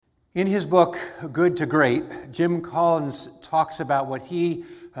In his book, Good to Great, Jim Collins talks about what he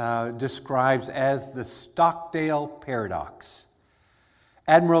describes as the Stockdale paradox.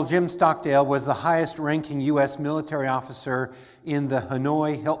 Admiral Jim Stockdale was the highest-ranking U.S. military officer in the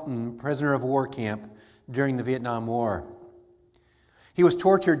Hanoi Hilton prisoner of war camp during the Vietnam War. He was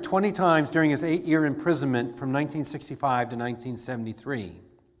tortured 20 times during his 8-year imprisonment from 1965 to 1973.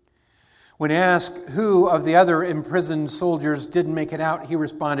 When asked who of the other imprisoned soldiers didn't make it out, he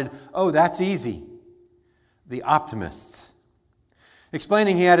responded, "Oh, that's easy. The optimists."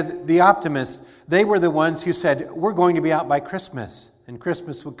 Explaining he added, the optimists, they were the ones who said, "We're going to be out by Christmas." And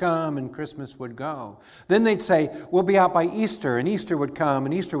Christmas would come and Christmas would go. Then they'd say, "We'll be out by Easter," and Easter would come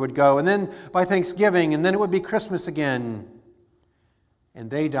and Easter would go. And then by Thanksgiving, and then it would be Christmas again.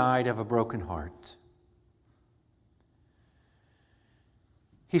 And they died of a broken heart.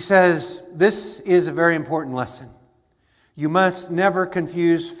 He says, this is a very important lesson. You must never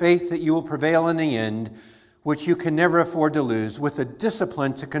confuse faith that you will prevail in the end, which you can never afford to lose, with the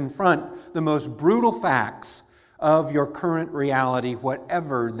discipline to confront the most brutal facts of your current reality,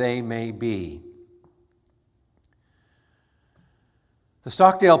 whatever they may be. The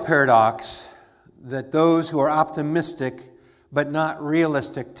Stockdale paradox, that those who are optimistic but not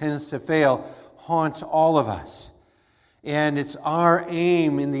realistic tends to fail, haunts all of us. And it's our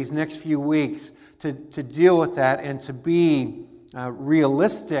aim in these next few weeks to deal with that and to be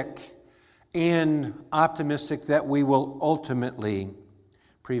realistic and optimistic that we will ultimately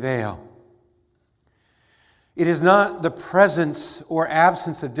prevail. It is not the presence or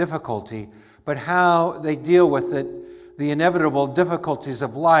absence of difficulty, but how they deal with it, the inevitable difficulties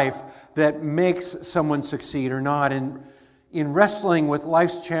of life, that makes someone succeed or not. And in wrestling with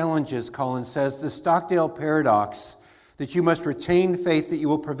life's challenges, Collins says, the Stockdale paradox, that you must retain faith that you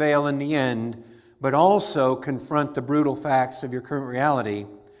will prevail in the end, but also confront the brutal facts of your current reality,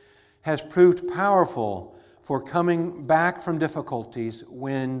 has proved powerful for coming back from difficulties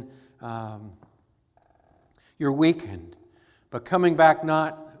when you're weakened, but coming back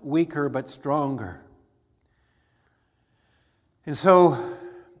not weaker but stronger. And so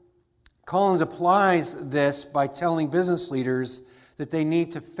Collins applies this by telling business leaders that they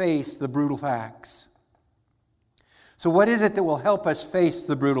need to face the brutal facts. So what is it that will help us face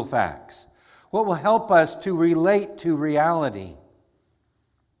the brutal facts? What will help us to relate to reality?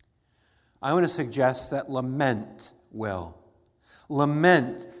 I want to suggest that lament will.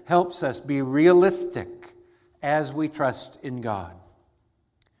 Lament helps us be realistic as we trust in God.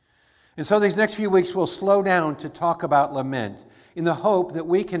 And so these next few weeks we'll slow down to talk about lament in the hope that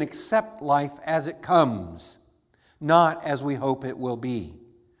we can accept life as it comes, not as we hope it will be.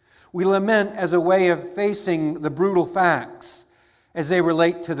 We lament as a way of facing the brutal facts as they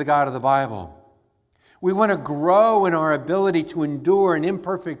relate to the God of the Bible. We want to grow in our ability to endure an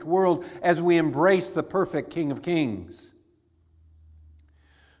imperfect world as we embrace the perfect King of Kings.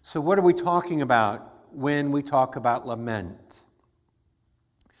 So what are we talking about when we talk about lament?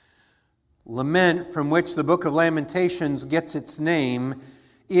 Lament, from which the book of Lamentations gets its name,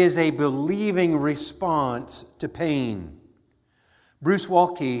 is a believing response to pain. Bruce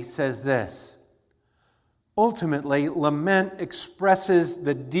Waltke says this: ultimately, lament expresses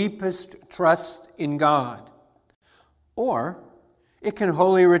the deepest trust in God, or it can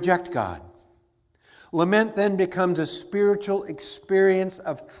wholly reject God. Lament then becomes a spiritual experience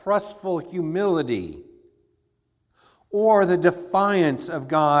of trustful humility, or the defiance of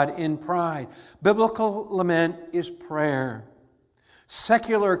God in pride. Biblical lament is prayer.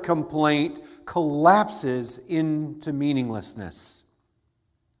 Secular complaint collapses into meaninglessness.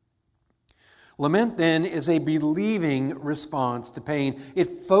 Lament, then, is a believing response to pain. It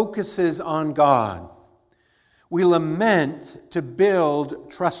focuses on God. We lament to build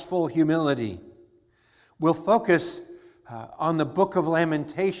trustful humility. We'll focus on the book of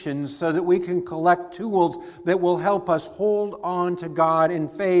Lamentations so that we can collect tools that will help us hold on to God in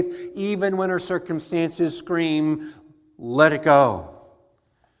faith even when our circumstances scream, "Let it go."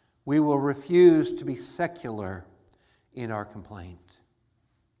 We will refuse to be secular in our complaint.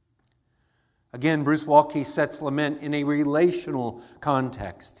 Again, Bruce Waltke sets lament in a relational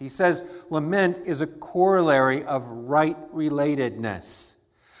context. He says lament is a corollary of right relatedness,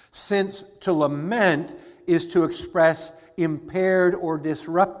 since to lament is to express impaired or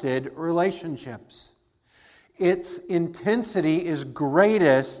disrupted relationships. Its intensity is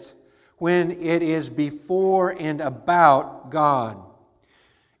greatest when it is before and about God.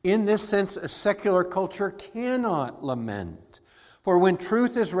 In this sense, a secular culture cannot lament. For when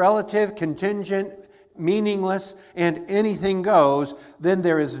truth is relative, contingent, meaningless, and anything goes, then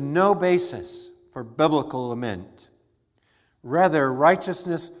there is no basis for biblical lament. Rather,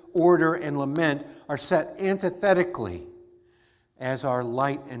 righteousness order, and lament are set antithetically, as are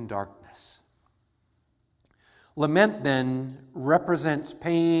light and darkness. Lament, then, represents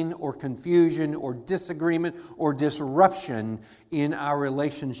pain or confusion or disagreement or disruption in our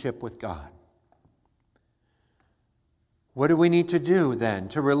relationship with God. What do we need to do, then,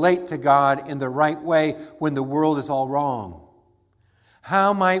 to relate to God in the right way when the world is all wrong?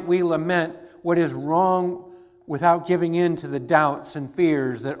 How might we lament what is wrong without giving in to the doubts and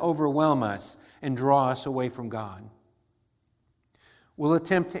fears that overwhelm us and draw us away from God? We'll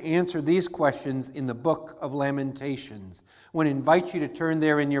attempt to answer these questions in the book of Lamentations. I want to invite you to turn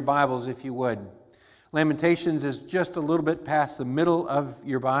there in your Bibles, if you would. Lamentations is just a little bit past the middle of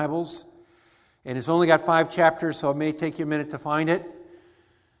your Bibles, and it's only got 5 chapters, so it may take you a minute to find it.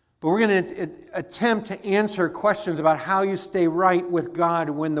 But we're going to attempt to answer questions about how you stay right with God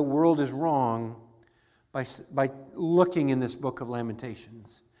when the world is wrong by looking in this book of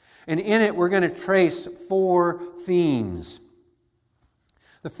Lamentations. And in it, we're going to trace 4 themes.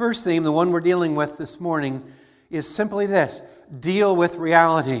 The first theme, the one we're dealing with this morning, is simply this: deal with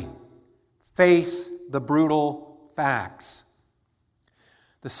reality. Face the brutal facts.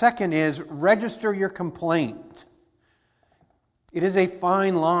 The second is register your complaint. It is a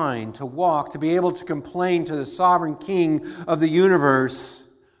fine line to walk, to be able to complain to the sovereign King of the universe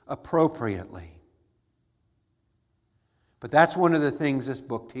appropriately. But that's one of the things this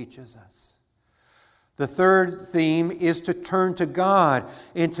book teaches us. The third theme is to turn to God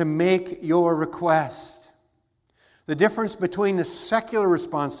and to make your request. The difference between the secular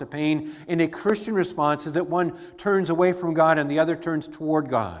response to pain and a Christian response is that one turns away from God and the other turns toward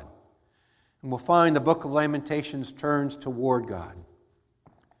God. And we'll find the book of Lamentations turns toward God.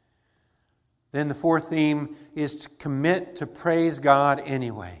 Then the fourth theme is to commit to praise God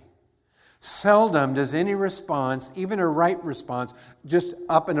anyway. Seldom does any response, even a right response, just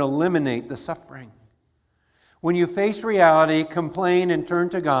up and eliminate the suffering. When you face reality, complain, and turn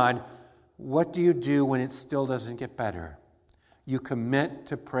to God, what do you do when it still doesn't get better? You commit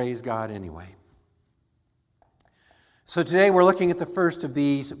to praise God anyway. So today we're looking at the first of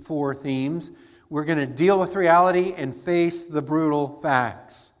these 4 themes. We're going to deal with reality and face the brutal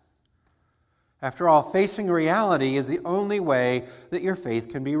facts. After all, facing reality is the only way that your faith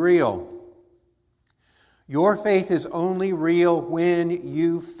can be real. Your faith is only real when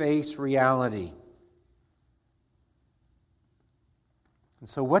you face reality. And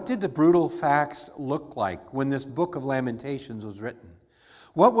so what did the brutal facts look like when this book of Lamentations was written?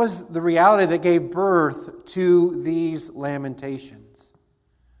 What was the reality that gave birth to these lamentations?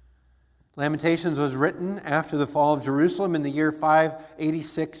 Lamentations was written after the fall of Jerusalem in the year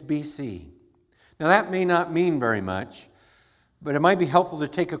 586 BC. Now that may not mean very much, but it might be helpful to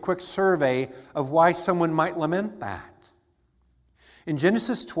take a quick survey of why someone might lament that. In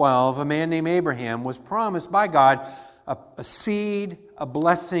Genesis 12, a man named Abraham was promised by God a seed, a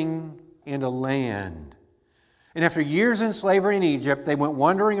blessing, and a land. And after years in slavery in Egypt, they went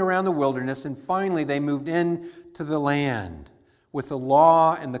wandering around the wilderness, and finally they moved into the land with the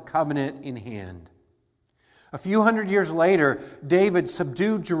law and the covenant in hand. A few hundred years later, David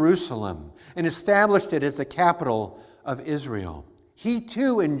subdued Jerusalem and established it as the capital of Israel. He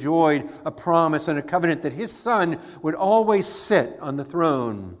too enjoyed a promise and a covenant that his son would always sit on the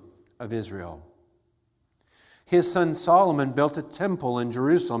throne of Israel. His son Solomon built a temple in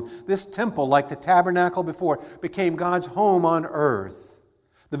Jerusalem. This temple, like the tabernacle before, became God's home on earth,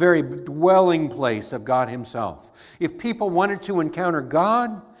 the very dwelling place of God himself. If people wanted to encounter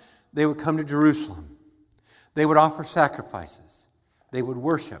God, they would come to Jerusalem. They would offer sacrifices. They would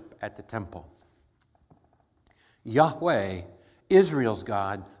worship at the temple. Yahweh, Israel's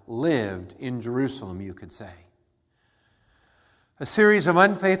God, lived in Jerusalem, you could say. A series of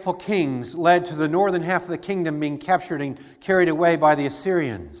unfaithful kings led to the northern half of the kingdom being captured and carried away by the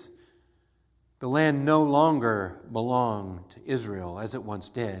Assyrians. The land no longer belonged to Israel as it once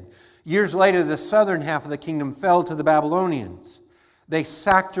did. Years later, the southern half of the kingdom fell to the Babylonians. They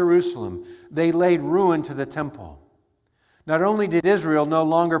sacked Jerusalem. They laid ruin to the temple. Not only did Israel no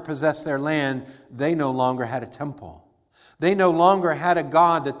longer possess their land, they no longer had a temple. They no longer had a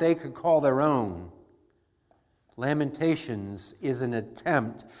God that they could call their own. Lamentations is an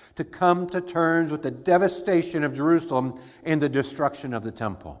attempt to come to terms with the devastation of Jerusalem and the destruction of the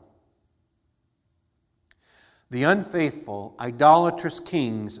temple. The unfaithful, idolatrous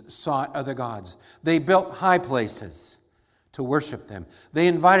kings sought other gods. They built high places to worship them. They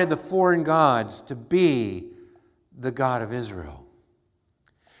invited the foreign gods to be the God of Israel.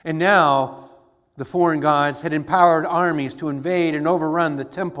 And now the foreign gods had empowered armies to invade and overrun the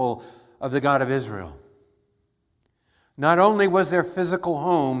temple of the God of Israel. Not only was their physical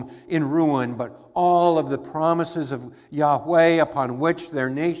home in ruin, but all of the promises of Yahweh upon which their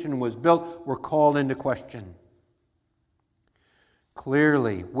nation was built were called into question.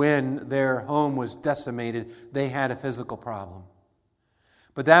 Clearly, when their home was decimated, they had a physical problem.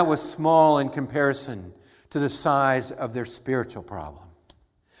 But that was small in comparison to the size of their spiritual problem.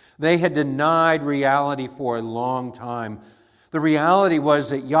 They had denied reality for a long time. The reality was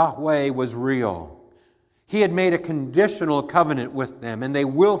that Yahweh was real. He had made a conditional covenant with them, and they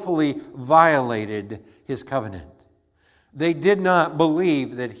willfully violated his covenant. They did not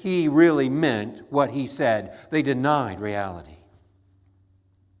believe that he really meant what he said. They denied reality.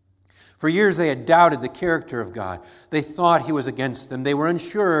 For years they had doubted the character of God. They thought he was against them. They were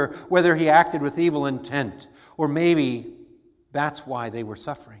unsure whether he acted with evil intent, or maybe that's why they were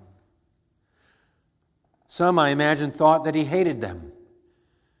suffering. Some, I imagine, thought that he hated them.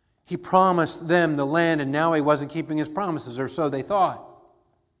 He promised them the land, and now he wasn't keeping his promises, or so they thought.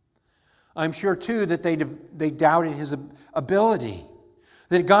 I'm sure, too, that they doubted his ability,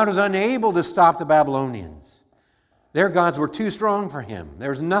 that God was unable to stop the Babylonians. Their gods were too strong for him. There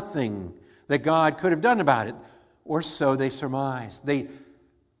was nothing that God could have done about it, or so they surmised. They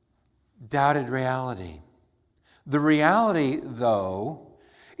doubted reality. The reality, though,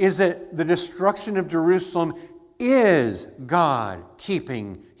 is that the destruction of Jerusalem is God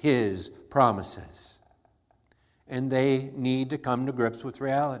keeping his promises. And they need to come to grips with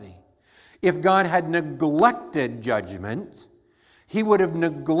reality. If God had neglected judgment, he would have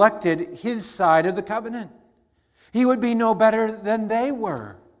neglected his side of the covenant. He would be no better than they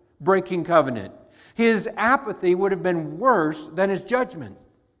were, breaking covenant. His apathy would have been worse than his judgment.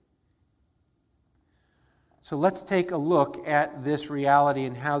 So let's take a look at this reality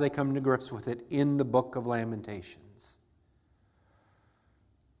and how they come to grips with it in the book of Lamentations.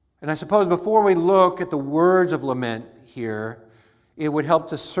 And I suppose before we look at the words of lament here, it would help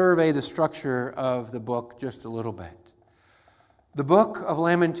to survey the structure of the book just a little bit. The book of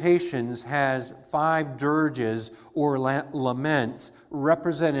Lamentations has 5 dirges or laments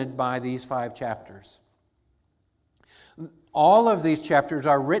represented by these 5 chapters. All of these chapters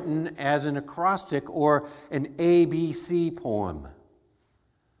are written as an acrostic or an ABC poem.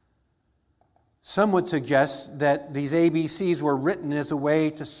 Some would suggest that these ABCs were written as a way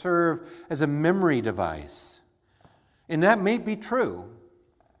to serve as a memory device. And that may be true.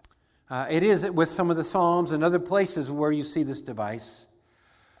 It is with some of the Psalms and other places where you see this device.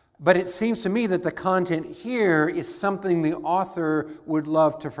 But it seems to me that the content here is something the author would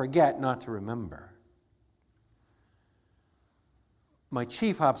love to forget, not to remember. My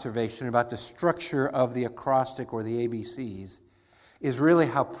chief observation about the structure of the acrostic or the ABCs is really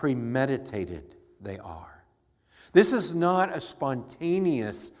how premeditated they are. This is not a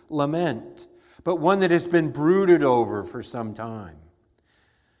spontaneous lament, but one that has been brooded over for some time.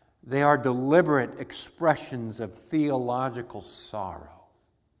 They are deliberate expressions of theological sorrow.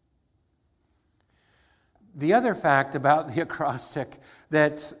 The other fact about the acrostic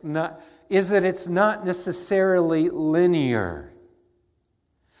is that it's not necessarily linear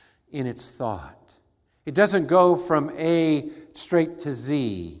in its thought. It doesn't go from A straight to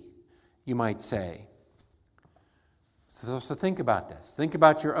Z, you might say. So think about this. Think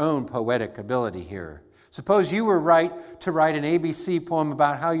about your own poetic ability here. Suppose you were to write an ABC poem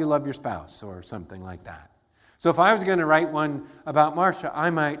about how you love your spouse or something like that. So if I was going to write one about Marcia, I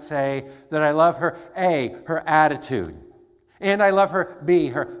might say that I love her A, her attitude. And I love her B,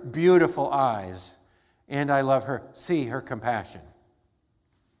 her beautiful eyes. And I love her C, her compassion.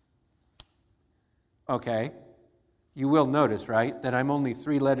 Okay, you will notice, right, that I'm only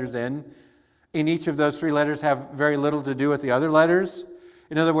 3 letters in. And each of those 3 letters have very little to do with the other letters.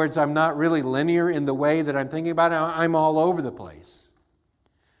 In other words, I'm not really linear in the way that I'm thinking about it. I'm all over the place.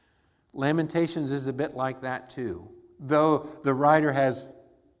 Lamentations is a bit like that too, though the writer has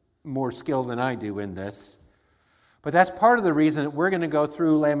more skill than I do in this. But that's part of the reason that we're going to go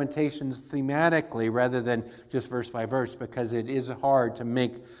through Lamentations thematically rather than just verse by verse, because it is hard to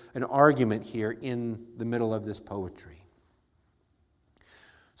make an argument here in the middle of this poetry.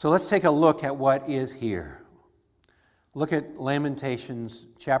 So let's take a look at what is here. Look at Lamentations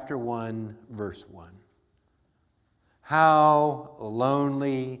chapter 1, verse 1. How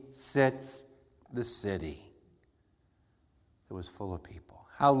lonely sits the city that was full of people.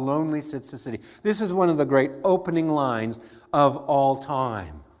 How lonely sits the city. This is one of the great opening lines of all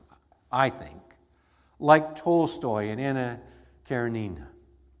time, I think. Like Tolstoy and Anna Karenina.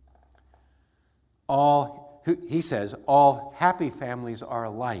 He says, all happy families are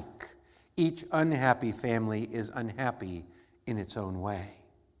alike. Each unhappy family is unhappy in its own way.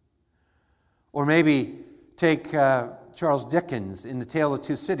 Or maybe Take Charles Dickens in The Tale of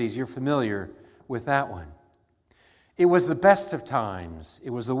Two Cities. You're familiar with that one. It was the best of times.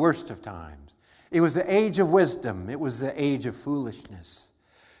 It was the worst of times. It was the age of wisdom. It was the age of foolishness.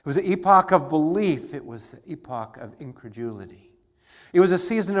 It was the epoch of belief. It was the epoch of incredulity. It was a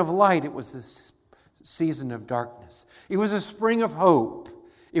season of light. It was the season of darkness. It was a spring of hope.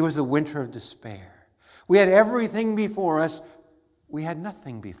 It was the winter of despair. We had everything before us. We had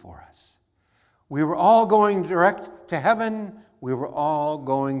nothing before us. We were all going direct to heaven. We were all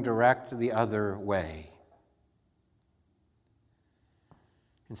going direct the other way.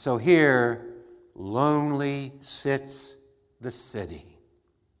 And so here, lonely sits the city.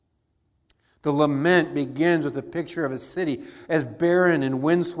 The lament begins with a picture of a city as barren and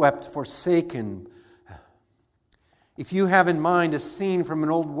windswept, forsaken. If you have in mind a scene from an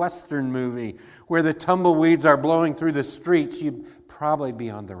old Western movie where the tumbleweeds are blowing through the streets, you'd probably be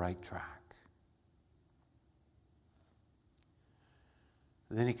on the right track.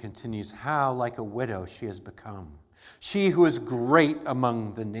 Then he continues, how like a widow she has become, she who is great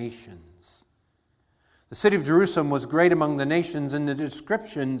among the nations. The city of Jerusalem was great among the nations, and the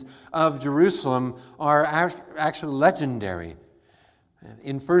descriptions of Jerusalem are actually legendary.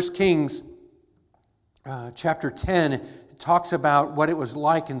 In 1 Kings chapter 10, it talks about what it was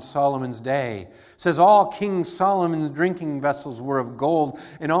like in Solomon's day. It says, all King Solomon's drinking vessels were of gold,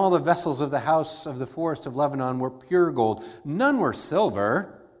 and all the vessels of the house of the forest of Lebanon were pure gold. None were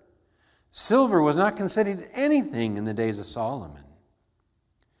silver. Silver was not considered anything in the days of Solomon.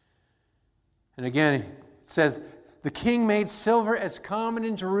 And again, it says, the king made silver as common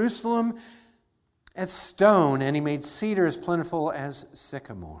in Jerusalem as stone, and he made cedar as plentiful as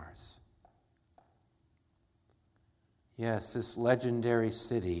sycamores. Yes, this legendary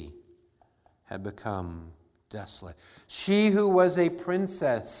city had become desolate. She who was a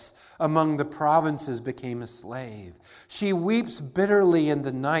princess among the provinces became a slave. She weeps bitterly in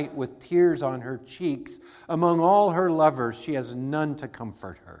the night with tears on her cheeks. Among all her lovers, she has none to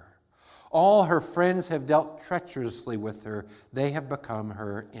comfort her. All her friends have dealt treacherously with her. They have become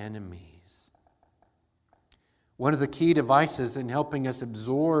her enemies. One of the key devices in helping us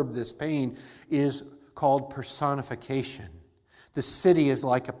absorb this pain is called personification. The city is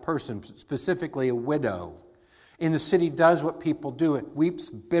like a person, specifically a widow. And the city does what people do. It weeps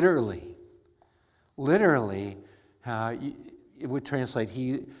bitterly. Literally, it would translate,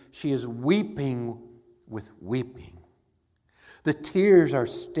 she is weeping with weeping. The tears are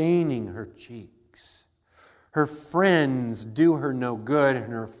staining her cheeks. Her friends do her no good,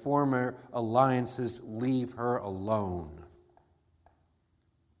 and her former alliances leave her alone.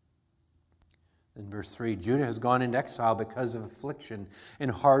 In verse 3, Judah has gone into exile because of affliction and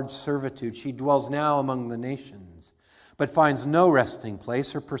hard servitude. She dwells now among the nations, but finds no resting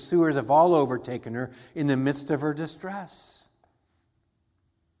place. Her pursuers have all overtaken her in the midst of her distress.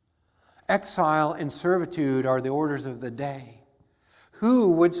 Exile and servitude are the orders of the day.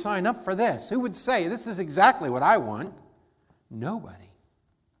 Who would sign up for this? Who would say, this is exactly what I want? Nobody.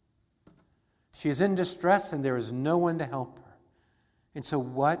 She is in distress and there is no one to help her. And so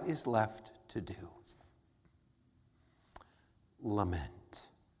what is left to do? Lament.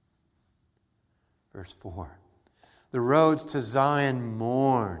 Verse 4. The roads to Zion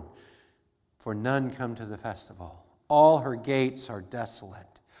mourn, for none come to the festival. All her gates are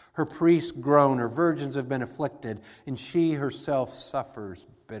desolate. Her priests groan, her virgins have been afflicted, and she herself suffers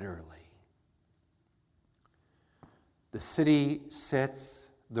bitterly. The city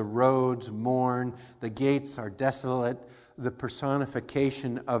sits, the roads mourn, the gates are desolate. The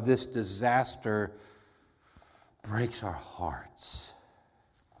personification of this disaster breaks our hearts.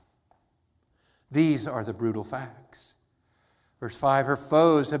 These are the brutal facts. Verse 5, her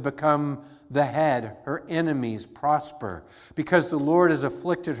foes have become the head, her enemies prosper. Because the Lord has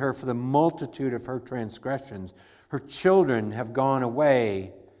afflicted her for the multitude of her transgressions, her children have gone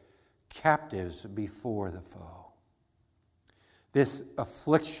away captives before the foe. This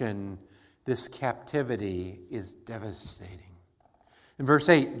affliction, this captivity is devastating. In verse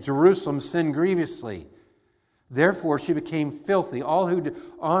 8, Jerusalem sinned grievously. Therefore she became filthy. All who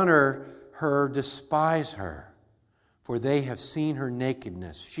honor her despise her, for they have seen her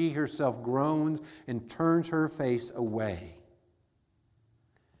nakedness. She herself groans and turns her face away.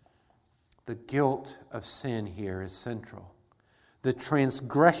 The guilt of sin here is central. The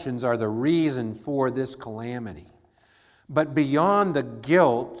transgressions are the reason for this calamity. But beyond the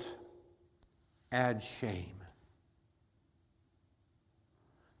guilt, add shame.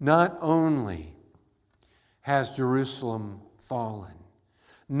 Not only has Jerusalem fallen,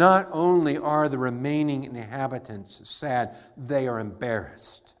 not only are the remaining inhabitants sad, they are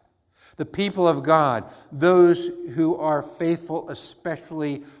embarrassed. The people of God, those who are faithful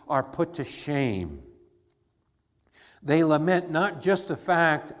especially, are put to shame. They lament not just the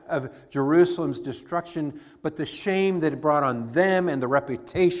fact of Jerusalem's destruction, but the shame that it brought on them and the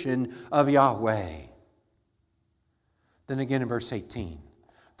reputation of Yahweh. Then again in verse 18,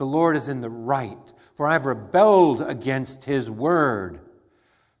 the Lord is in the right, for I have rebelled against his word.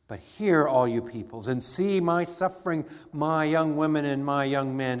 But hear, all you peoples, and see my suffering. My young women and my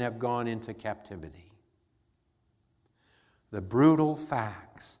young men have gone into captivity. The brutal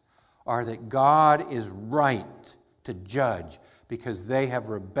facts are that God is right to judge because they have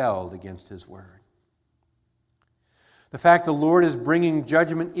rebelled against his word. The fact the Lord is bringing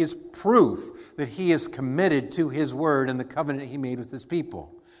judgment is proof that he is committed to his word and the covenant he made with his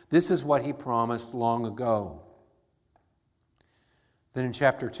people. This is what he promised long ago. Then in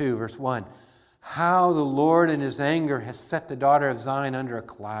chapter 2, verse 1, how the Lord in his anger has set the daughter of Zion under a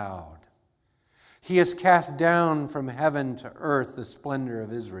cloud. He has cast down from heaven to earth the splendor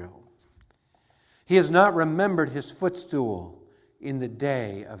of Israel. He has not remembered his footstool in the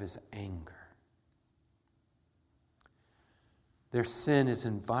day of his anger. Their sin has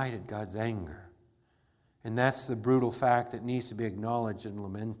invited God's anger. And that's the brutal fact that needs to be acknowledged and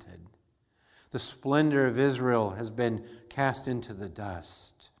lamented. The splendor of Israel has been cast into the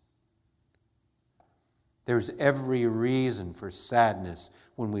dust. There's every reason for sadness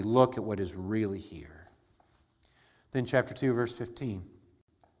when we look at what is really here. Then chapter 2, verse 15.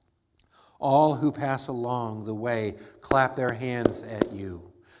 All who pass along the way clap their hands at you.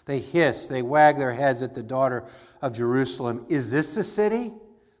 They hiss, they wag their heads at the daughter of Jerusalem. Is this the city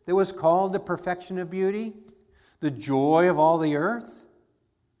that was called the perfection of beauty? The joy of all the earth?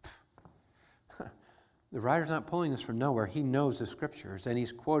 The writer's not pulling this from nowhere. He knows the scriptures, and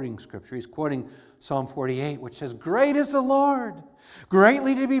he's quoting scripture. He's quoting Psalm 48, which says, great is the Lord,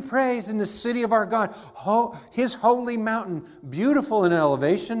 greatly to be praised in the city of our God. His holy mountain, beautiful in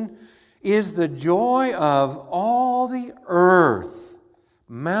elevation, is the joy of all the earth.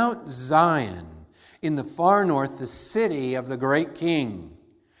 Mount Zion, in the far north, the city of the great king.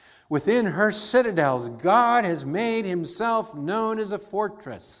 Within her citadels, God has made himself known as a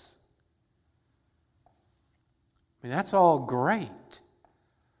fortress. I mean, that's all great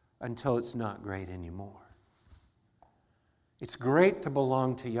until it's not great anymore. It's great to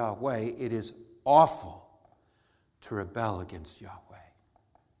belong to Yahweh. It is awful to rebel against Yahweh.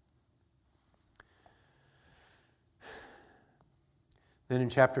 Then in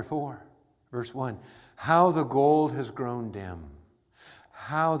chapter 4, verse 1, how the gold has grown dim,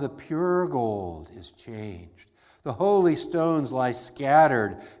 how the pure gold is changed. The holy stones lie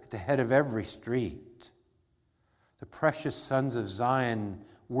scattered at the head of every street. The precious sons of Zion,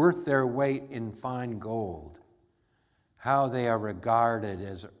 worth their weight in fine gold, how they are regarded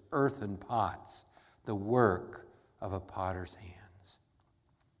as earthen pots, the work of a potter's hand.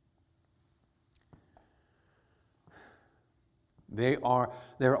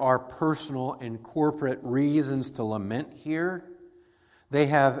 There are personal and corporate reasons to lament here. They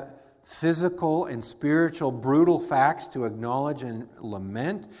have physical and spiritual brutal facts to acknowledge and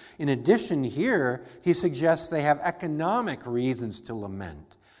lament. In addition, here, he suggests they have economic reasons to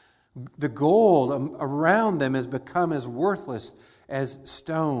lament. The gold around them has become as worthless as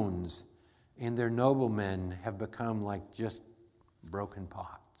stones, and their noblemen have become like just broken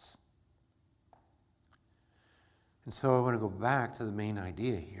pots. And so I want to go back to the main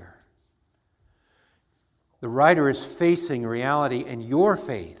idea here. The writer is facing reality, and your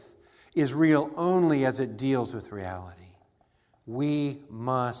faith is real only as it deals with reality. We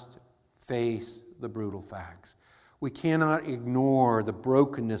must face the brutal facts. We cannot ignore the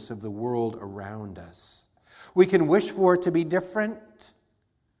brokenness of the world around us. We can wish for it to be different,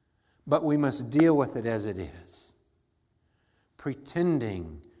 but we must deal with it as it is.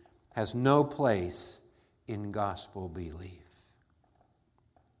 Pretending has no place in gospel belief.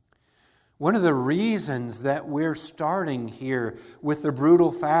 One of the reasons that we're starting here with the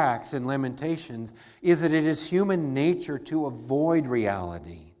brutal facts and Lamentations is that it is human nature to avoid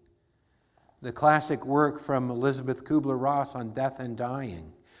reality. The classic work from Elizabeth Kubler-Ross on death and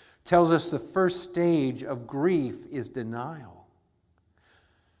dying tells us the first stage of grief is denial.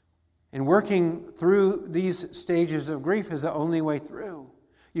 And working through these stages of grief is the only way through.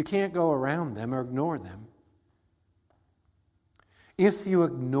 You can't go around them or ignore them. If you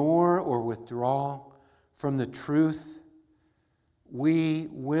ignore or withdraw from the truth, we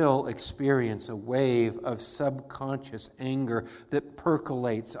will experience a wave of subconscious anger that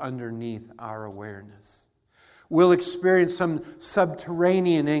percolates underneath our awareness. We'll experience some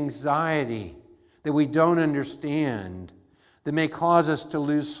subterranean anxiety that we don't understand, that may cause us to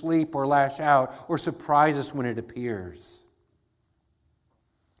lose sleep or lash out or surprise us when it appears.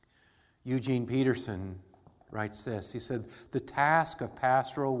 Eugene Peterson writes this. He said, "The task of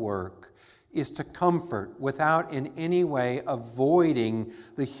pastoral work is to comfort without in any way avoiding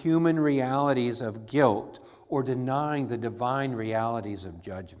the human realities of guilt or denying the divine realities of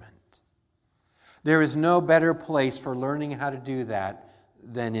judgment. There is no better place for learning how to do that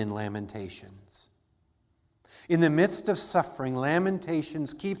than in Lamentations. In the midst of suffering,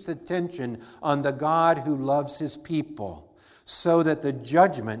 Lamentations keeps attention on the God who loves his people, so that the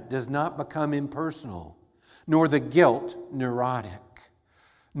judgment does not become impersonal, nor the guilt neurotic,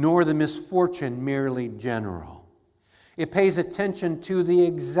 nor the misfortune merely general. It pays attention to the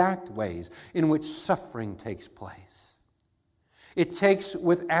exact ways in which suffering takes place. It takes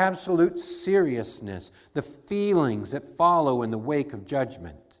with absolute seriousness the feelings that follow in the wake of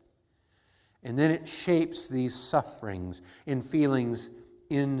judgment. And then it shapes these sufferings and feelings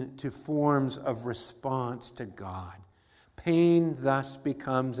into forms of response to God. Pain thus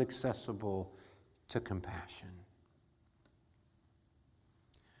becomes accessible to compassion."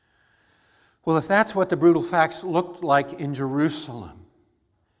 Well, if that's what the brutal facts looked like in Jerusalem,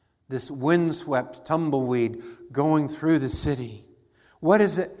 this windswept tumbleweed going through the city, what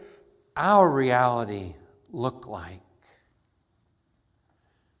does our reality look like?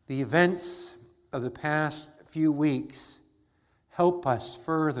 The events of the past few weeks help us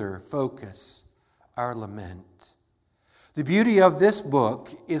further focus our lament. The beauty of this book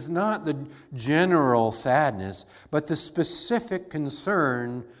is not the general sadness, but the specific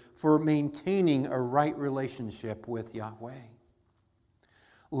concern for maintaining a right relationship with Yahweh.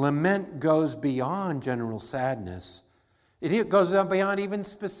 Lament goes beyond general sadness. It goes beyond even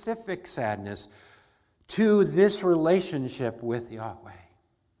specific sadness to this relationship with Yahweh.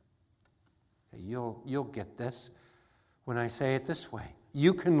 You'll get this when I say it this way.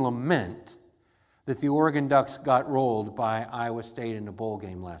 You can lament that the Oregon Ducks got rolled by Iowa State in a bowl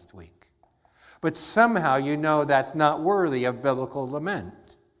game last week. But somehow you know that's not worthy of biblical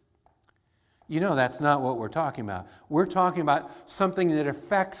lament. You know that's not what we're talking about. We're talking about something that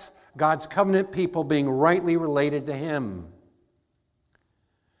affects God's covenant people being rightly related to Him.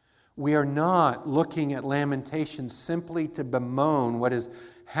 We are not looking at Lamentations simply to bemoan what has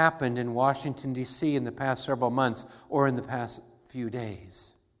happened in Washington, D.C. in the past several months or in the past few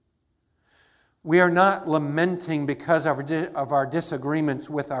days. We are not lamenting because of our disagreements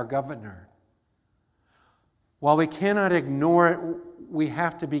with our governor. While we cannot ignore it, we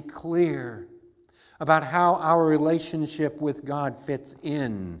have to be clear about how our relationship with God fits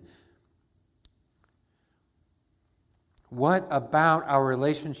in. What about our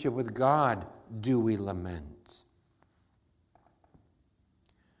relationship with God do we lament?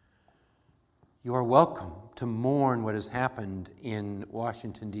 You are welcome to mourn what has happened in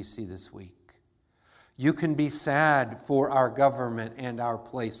Washington, D.C. this week. You can be sad for our government and our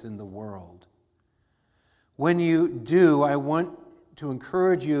place in the world. When you do, I want to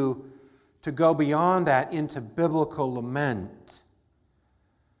encourage you to go beyond that into biblical lament.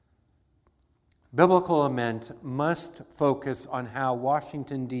 Biblical lament must focus on how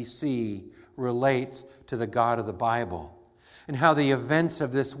Washington, D.C. relates to the God of the Bible and how the events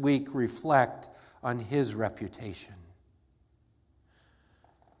of this week reflect on His reputation.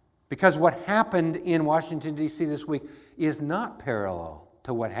 Because what happened in Washington, D.C. this week is not parallel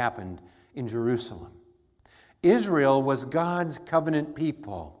to what happened in Jerusalem. Israel was God's covenant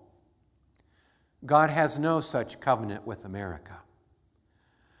people. God has no such covenant with America.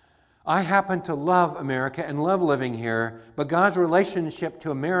 I happen to love America and love living here, but God's relationship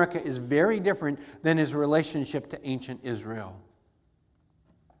to America is very different than His relationship to ancient Israel.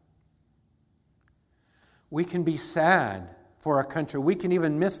 We can be sad for our country. We can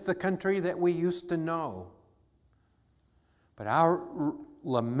even miss the country that we used to know. But our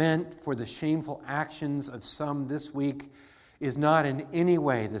lament for the shameful actions of some this week is not in any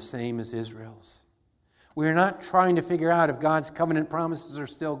way the same as Israel's. We are not trying to figure out if God's covenant promises are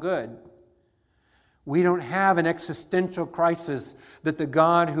still good. We don't have an existential crisis that the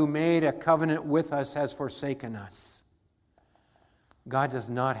God who made a covenant with us has forsaken us. God does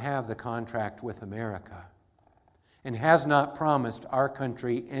not have the contract with America and has not promised our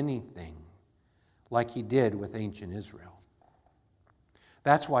country anything like He did with ancient Israel.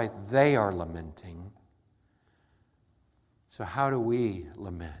 That's why they are lamenting. So how do we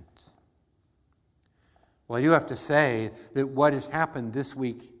lament? Well, I do have to say that what has happened this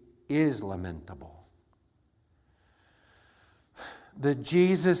week is lamentable. The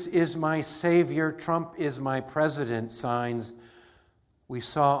 "Jesus is my Savior, Trump is my president" signs we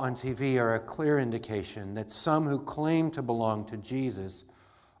saw on TV are a clear indication that some who claim to belong to Jesus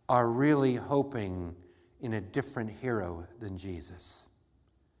are really hoping in a different hero than Jesus.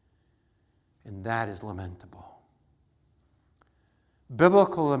 And that is lamentable.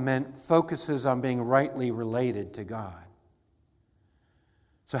 Biblical lament focuses on being rightly related to God.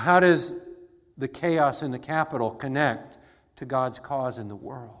 So how does the chaos in the Capitol connect to God's cause in the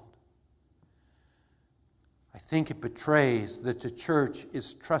world? I think it betrays that the church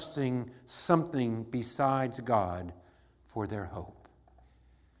is trusting something besides God for their hope.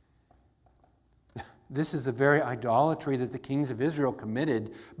 This is the very idolatry that the kings of Israel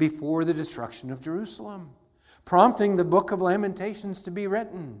committed before the destruction of Jerusalem, prompting the book of Lamentations to be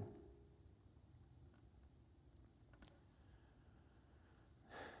written.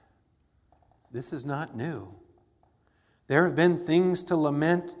 This is not new. There have been things to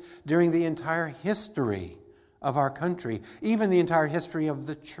lament during the entire history of our country, even the entire history of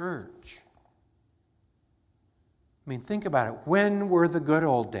the church. I mean, think about it. When were the good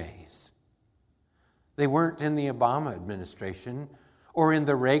old days? They weren't in the Obama administration or in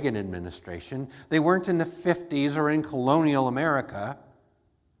the Reagan administration. They weren't in the 50s or in colonial America.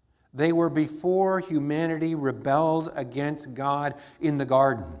 They were before humanity rebelled against God in the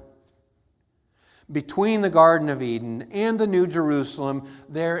garden. Between the Garden of Eden and the New Jerusalem,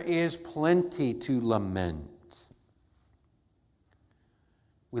 there is plenty to lament.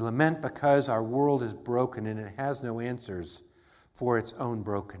 We lament because our world is broken and it has no answers for its own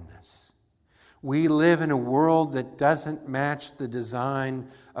brokenness. We live in a world that doesn't match the design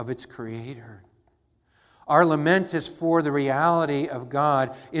of its Creator. Our lament is for the reality of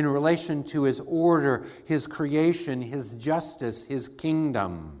God in relation to His order, His creation, His justice, His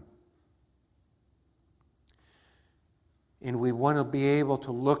kingdom. And we want to be able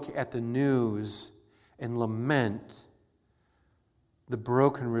to look at the news and lament the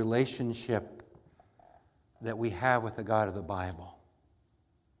broken relationship that we have with the God of the Bible,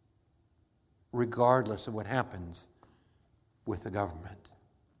 regardless of what happens with the government.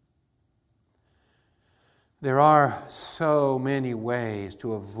 There are so many ways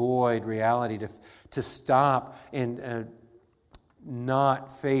to avoid reality, to stop and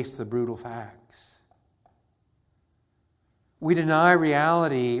not face the brutal facts. We deny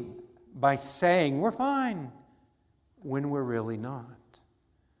reality by saying we're fine when we're really not.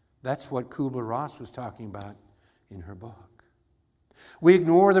 That's what Kubler-Ross was talking about in her book. We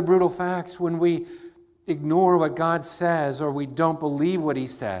ignore the brutal facts when we ignore what God says or we don't believe what He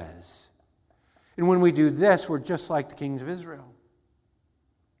says. And when we do this, we're just like the kings of Israel.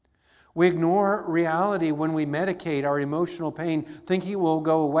 We ignore reality when we medicate our emotional pain, thinking it will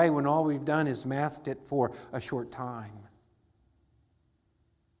go away when all we've done is masked it for a short time.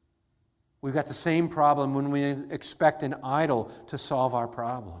 We've got the same problem when we expect an idol to solve our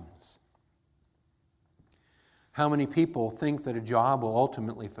problems. How many people think that a job will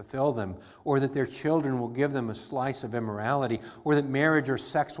ultimately fulfill them, or that their children will give them a slice of immorality, or that marriage or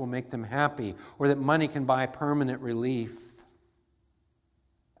sex will make them happy, or that money can buy permanent relief?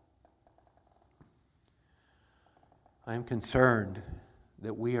 I am concerned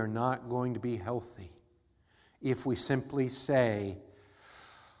that we are not going to be healthy if we simply say,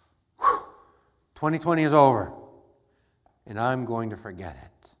 2020 is over, and I'm going to forget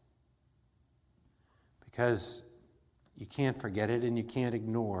it. Because you can't forget it, and you can't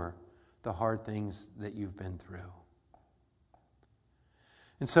ignore the hard things that you've been through.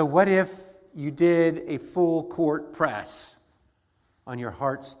 And so what if you did a full court press on your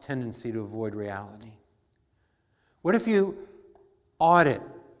heart's tendency to avoid reality? What if you audit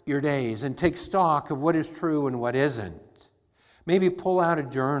your days and take stock of what is true and what isn't? Maybe pull out a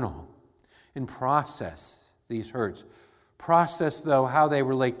journal and process these hurts. Process, though, how they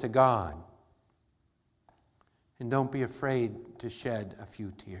relate to God. And don't be afraid to shed a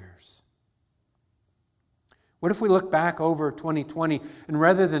few tears. What if we look back over 2020 and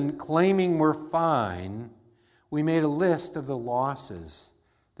rather than claiming we're fine, we made a list of the losses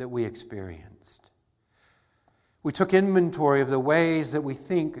that we experienced? We took inventory of the ways that we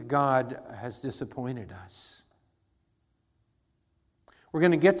think God has disappointed us. We're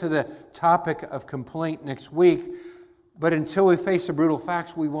going to get to the topic of complaint next week, but until we face the brutal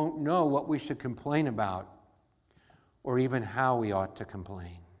facts, we won't know what we should complain about or even how we ought to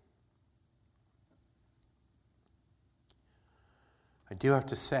complain. I do have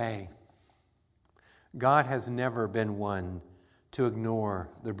to say, God has never been one to ignore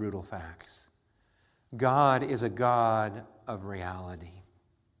the brutal facts. God is a God of reality.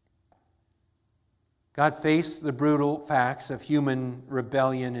 God faced the brutal facts of human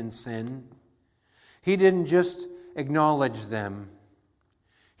rebellion and sin. He didn't just acknowledge them.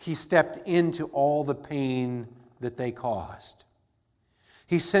 He stepped into all the pain that they caused.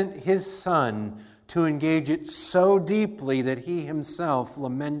 He sent his Son to engage it so deeply that he himself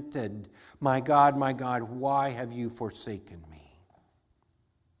lamented, my God, why have you forsaken me?"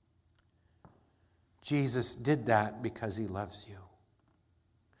 Jesus did that because he loves you.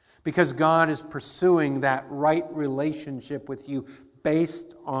 Because God is pursuing that right relationship with you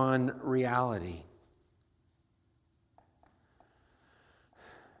based on reality.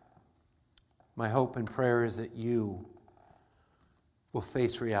 My hope and prayer is that you will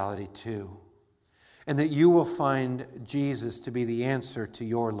face reality too, and that you will find Jesus to be the answer to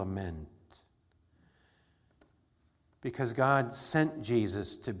your lament. Because God sent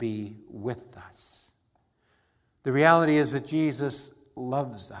Jesus to be with us. The reality is that Jesus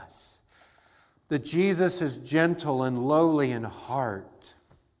loves us, that Jesus is gentle and lowly in heart.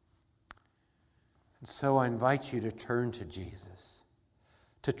 And so I invite you to turn to Jesus,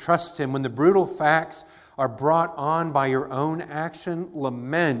 to trust him. When the brutal facts are brought on by your own action,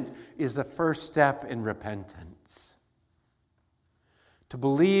 lament is the first step in repentance. To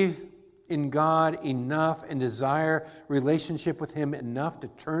believe in God enough and desire relationship with him enough to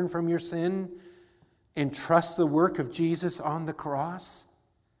turn from your sin and trust the work of Jesus on the cross,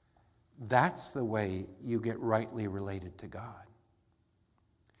 that's the way you get rightly related to God.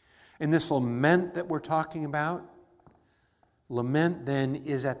 And this lament that we're talking about, lament then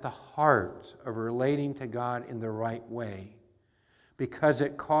is at the heart of relating to God in the right way, because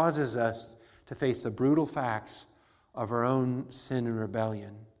it causes us to face the brutal facts of our own sin and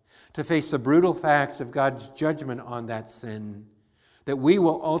rebellion, to face the brutal facts of God's judgment on that sin that we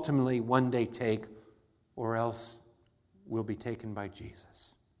will ultimately one day take, or else will be taken by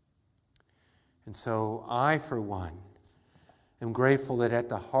Jesus. And so I, for one, am grateful that at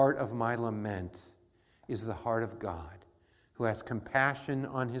the heart of my lament is the heart of God, who has compassion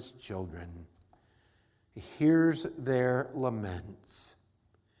on his children. He hears their laments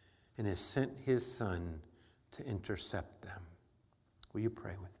and has sent his Son to intercept them. Will you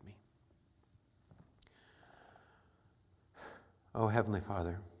pray with me? Oh, Heavenly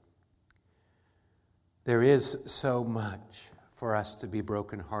Father, there is so much for us to be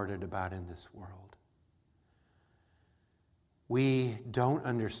brokenhearted about in this world. We don't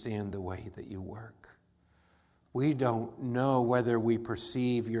understand the way that you work. We don't know whether we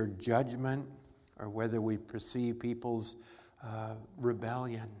perceive your judgment or whether we perceive people's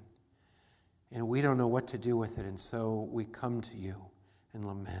rebellion. And we don't know what to do with it, and so we come to you and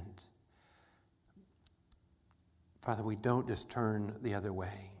lament. Father, we don't just turn the other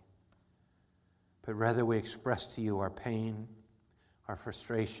way, but rather we express to you our pain, our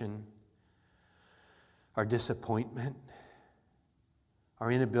frustration, our disappointment,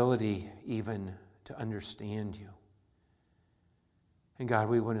 our inability even to understand you. And God,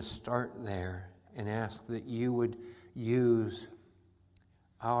 we want to start there and ask that you would use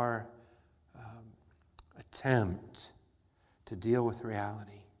our attempt to deal with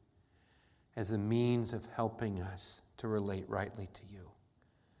reality as a means of helping us to relate rightly to you.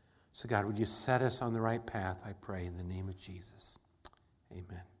 So God, would you set us on the right path, I pray, in the name of Jesus.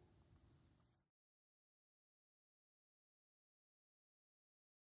 Amen.